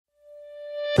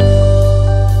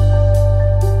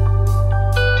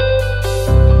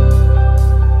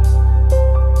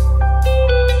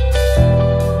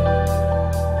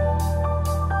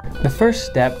first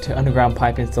step to underground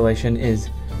pipe installation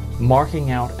is marking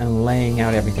out and laying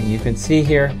out everything. You can see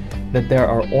here that there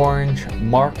are orange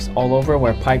marks all over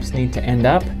where pipes need to end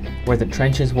up, where the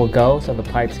trenches will go so the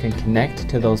pipes can connect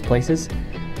to those places.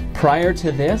 Prior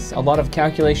to this, a lot of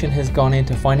calculation has gone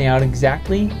into finding out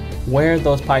exactly where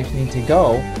those pipes need to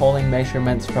go, pulling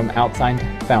measurements from outside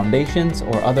foundations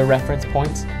or other reference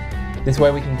points. This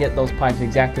way we can get those pipes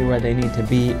exactly where they need to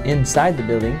be inside the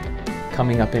building,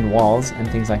 coming up in walls and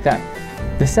things like that.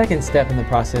 The second step in the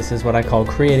process is what I call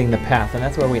creating the path, and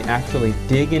that's where we actually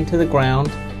dig into the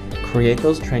ground, create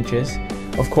those trenches.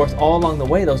 Of course, all along the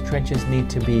way, those trenches need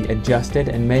to be adjusted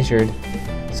and measured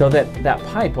so that that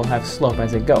pipe will have slope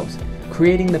as it goes.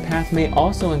 Creating the path may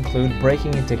also include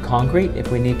breaking into concrete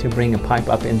if we need to bring a pipe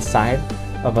up inside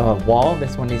of a wall.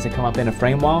 This one needs to come up in a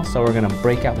frame wall, so we're going to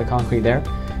break out the concrete there.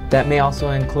 That may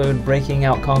also include breaking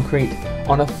out concrete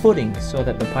on a footing so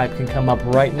that the pipe can come up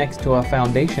right next to a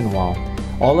foundation wall.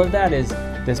 All of that is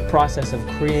this process of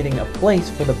creating a place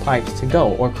for the pipes to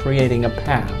go, or creating a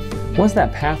path. Once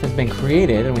that path has been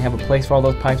created and we have a place for all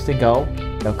those pipes to go,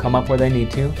 they'll come up where they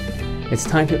need to, it's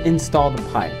time to install the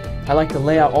pipe. I like to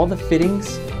lay out all the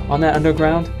fittings on that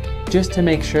underground just to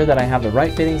make sure that I have the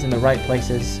right fittings in the right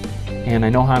places and I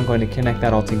know how I'm going to connect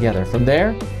that all together. From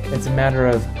there, it's a matter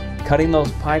of cutting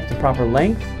those pipes to proper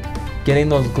length, getting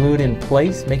those glued in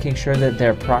place, making sure that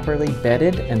they're properly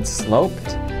bedded and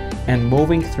sloped, and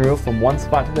moving through from one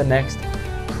spot to the next,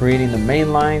 creating the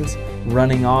main lines,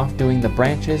 running off, doing the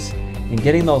branches, and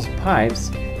getting those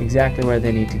pipes exactly where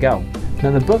they need to go.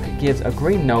 Now the book gives a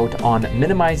green note on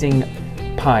minimizing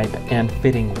pipe and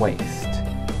fitting waste.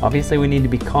 Obviously we need to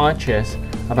be conscious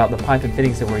about the pipe and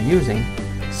fittings that we're using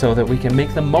so that we can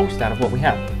make the most out of what we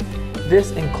have.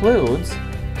 This includes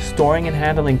storing and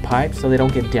handling pipes so they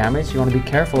don't get damaged. You want to be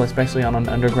careful, especially on an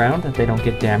underground, that they don't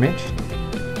get damaged.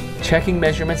 Checking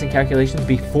measurements and calculations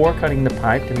before cutting the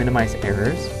pipe to minimize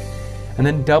errors. And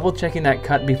then double checking that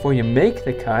cut before you make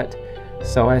the cut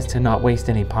so as to not waste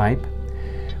any pipe.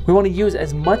 We want to use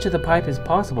as much of the pipe as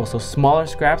possible, so smaller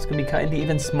scraps can be cut into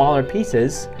even smaller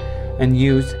pieces and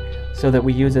used so that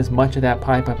we use as much of that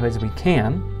pipe up as we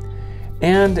can.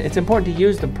 And it's important to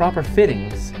use the proper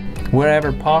fittings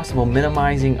wherever possible,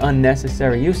 minimizing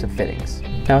unnecessary use of fittings.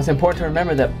 Now it's important to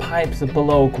remember that pipes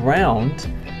below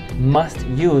ground must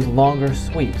use longer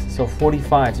sweeps, so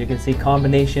 45s. You can see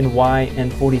combination Y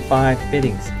and 45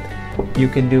 fittings. You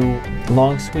can do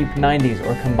long sweep 90s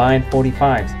or combined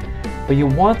 45s. But you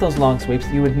want those long sweeps.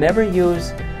 You would never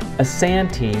use a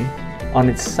santee on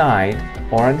its side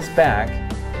or on its back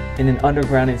in an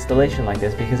underground installation like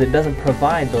this, because it doesn't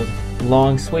provide those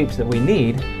long sweeps that we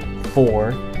need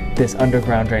for this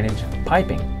underground drainage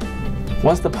piping.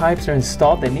 Once the pipes are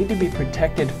installed, they need to be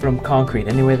protected from concrete.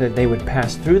 Any way that they would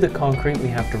pass through the concrete, we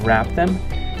have to wrap them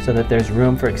so that there's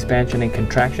room for expansion and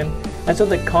contraction, and so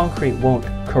that concrete won't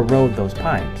corrode those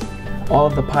pipes. All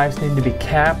of the pipes need to be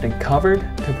capped and covered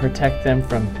to protect them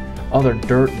from other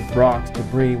dirt, rocks,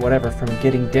 debris, whatever, from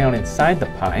getting down inside the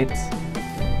pipes.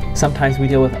 Sometimes we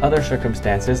deal with other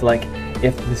circumstances, like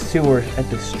if the sewer at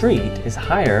the street is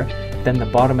higher than the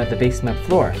bottom at the basement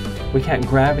floor. We can't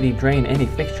gravity drain any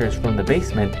fixtures from the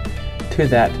basement to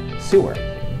that sewer.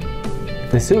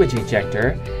 The sewage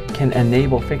ejector can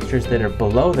enable fixtures that are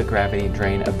below the gravity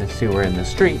drain of the sewer in the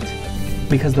street,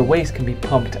 because the waste can be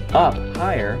pumped up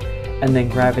higher and then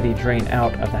gravity drain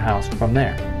out of the house from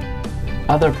there.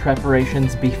 Other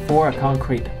preparations before a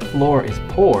concrete floor is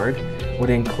poured would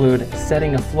include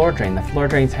setting a floor drain. The floor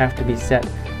drains have to be set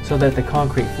so that the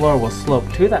concrete floor will slope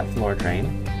to that floor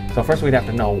drain. So first we'd have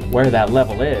to know where that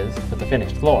level is for the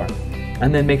finished floor,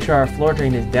 and then make sure our floor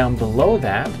drain is down below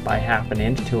that by ½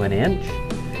 inch to an inch,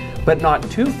 but not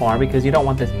too far, because you don't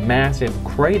want this massive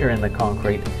crater in the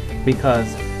concrete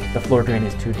because the floor drain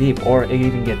is too deep, or it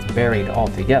even gets buried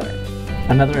altogether.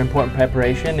 Another important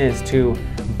preparation is to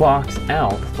box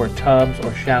out for tubs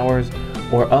or showers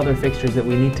or other fixtures that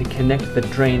we need to connect the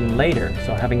drain later.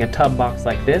 So having a tub box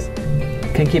like this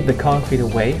can keep the concrete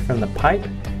away from the pipe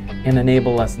and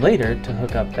enable us later to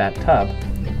hook up that tub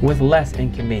with less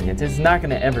inconvenience. It's not going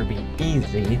to ever be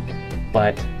easy,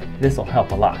 but this will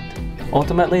help a lot.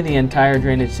 Ultimately, the entire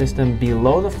drainage system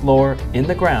below the floor in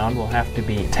the ground will have to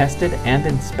be tested and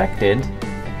inspected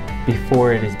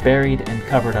before it is buried and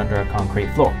covered under a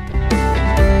concrete floor.